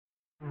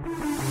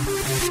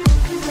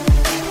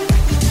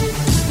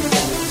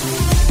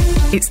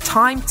It's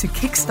time to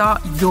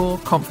kickstart your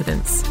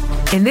confidence.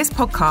 In this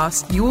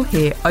podcast, you will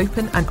hear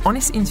open and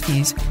honest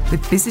interviews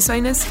with business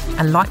owners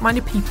and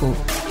like-minded people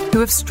who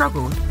have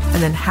struggled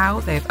and then how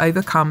they have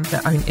overcome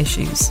their own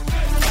issues.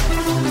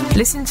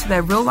 Listen to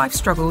their real-life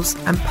struggles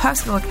and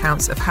personal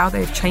accounts of how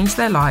they have changed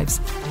their lives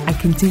and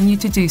continue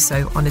to do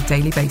so on a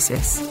daily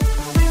basis.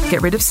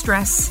 Get rid of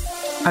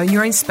stress, own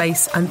your own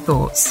space and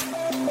thoughts.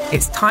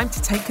 It's time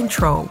to take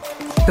control,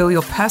 feel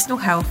your personal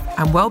health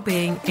and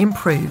well-being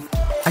improve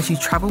as you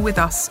travel with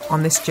us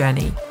on this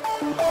journey.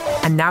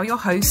 And now your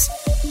host,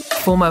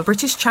 former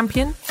British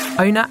champion,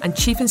 owner and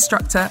chief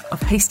instructor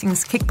of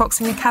Hastings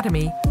Kickboxing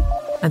Academy,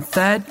 and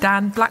third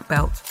Dan Black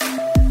Belt,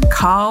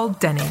 Carl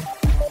Denning.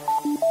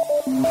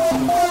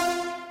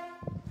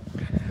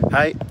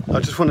 Hey, I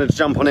just wanted to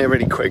jump on here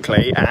really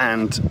quickly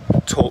and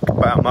talk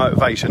about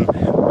motivation,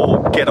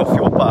 or get off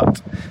your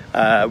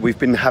butt. We've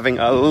been having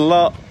a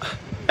lot,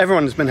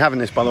 everyone has been having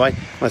this, by the way,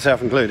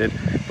 myself included.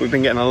 We've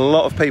been getting a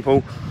lot of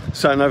people,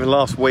 certainly over the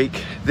last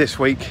week, this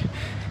week,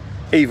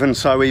 even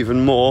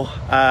more,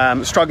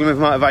 struggling with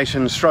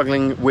motivation,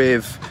 struggling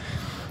with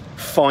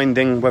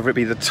finding, whether it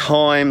be the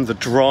time, the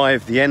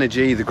drive, the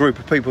energy, the group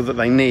of people that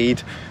they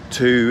need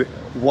to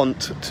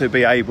want to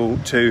be able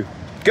to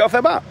get off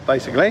their butt,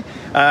 basically.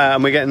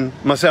 And we're getting,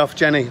 myself,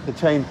 Jenny, the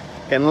team,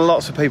 getting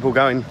lots of people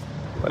going,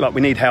 like,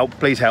 we need help,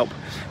 please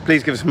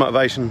give us some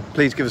motivation,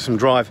 please give us some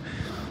drive.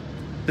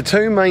 The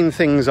two main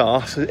things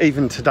are, so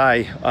even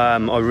today, I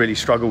really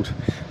struggled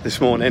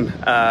this morning,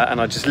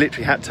 and I just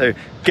literally had to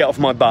get off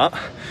my butt,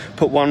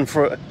 put one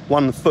foot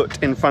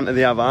in front of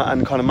the other,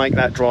 and kind of make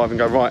that drive and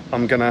go, right,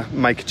 I'm going to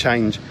make a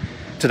change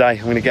today.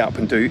 I'm going to get up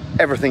and do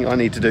everything I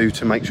need to do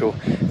to make sure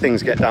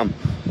things get done.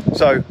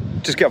 So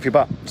just get off your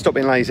butt, stop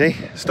being lazy,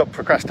 stop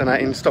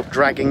procrastinating, stop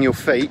dragging your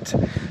feet,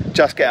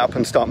 just get up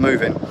and start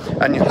moving,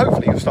 and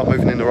hopefully you'll start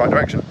moving in the right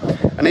direction.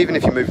 And even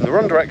if you move in the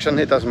wrong direction,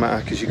 it doesn't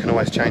matter, because you can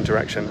always change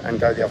direction and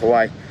go the other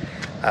way.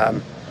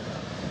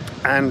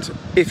 And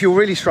if you're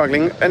really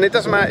struggling, and it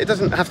doesn't matter, it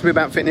doesn't have to be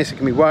about fitness, it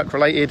can be work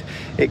related,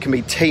 it can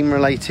be team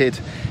related,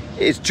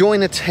 it's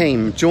join a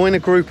team, join a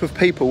group of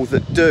people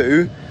that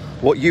do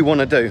what you want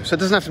to do. So it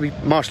doesn't have to be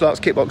martial arts,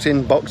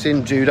 kickboxing,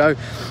 boxing, judo,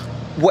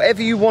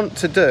 whatever you want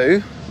to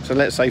do. So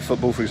let's say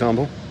football, for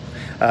example.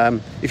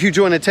 If you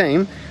join a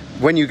team,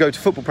 when you go to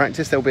football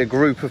practice, there'll be a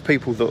group of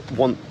people that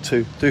want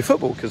to do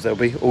football, because they'll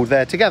be all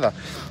there together.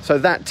 So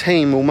that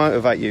team will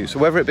motivate you. So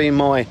whether it be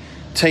my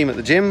team at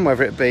the gym,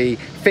 whether it be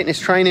fitness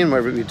training,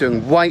 whether it be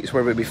doing weights,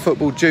 whether it be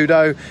football,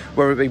 judo,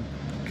 whether it be,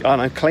 I don't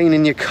know,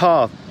 cleaning your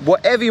car,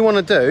 whatever you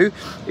want to do,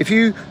 if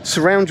you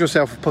surround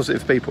yourself with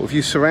positive people, if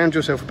you surround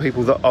yourself with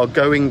people that are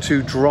going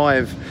to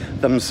drive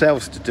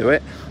themselves to do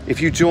it, if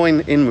you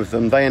join in with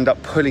them, they end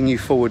up pulling you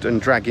forward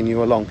and dragging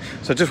you along.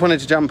 So I just wanted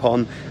to jump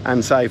on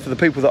and say, for the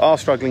people that are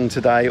struggling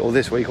today or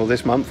this week or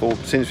this month or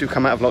since we've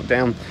come out of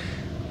lockdown,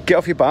 get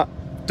off your butt,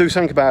 do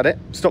something about it,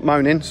 stop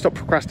moaning, stop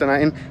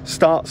procrastinating,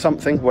 start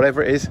something,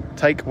 whatever it is,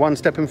 take one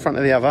step in front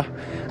of the other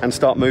and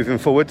start moving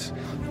forwards,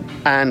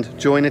 and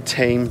join a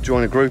team,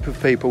 join a group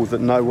of people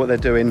that know what they're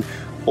doing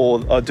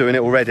or are doing it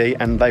already,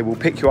 and they will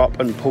pick you up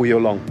and pull you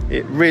along.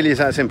 It really is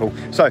that simple.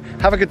 So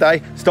have a good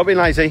day, stop being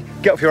lazy,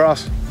 get off your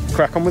ass,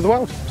 crack on with the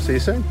world. See you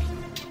soon.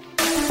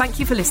 Thank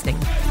you for listening.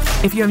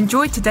 If you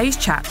enjoyed today's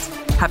chat,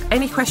 have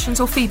any questions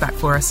or feedback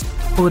for us,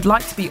 or would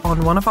like to be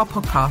on one of our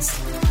podcasts,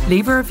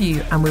 leave a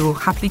review and we will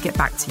happily get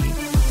back to you.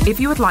 If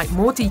you would like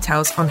more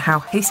details on how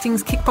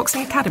Hastings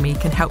Kickboxing Academy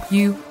can help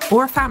you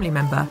or a family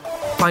member,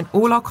 find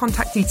all our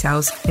contact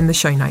details in the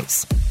show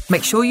notes.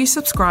 Make sure you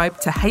subscribe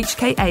to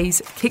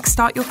HKA's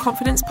Kickstart Your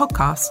Confidence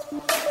podcast.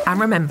 And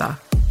remember,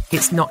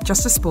 it's not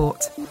just a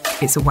sport,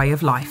 it's a way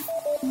of life.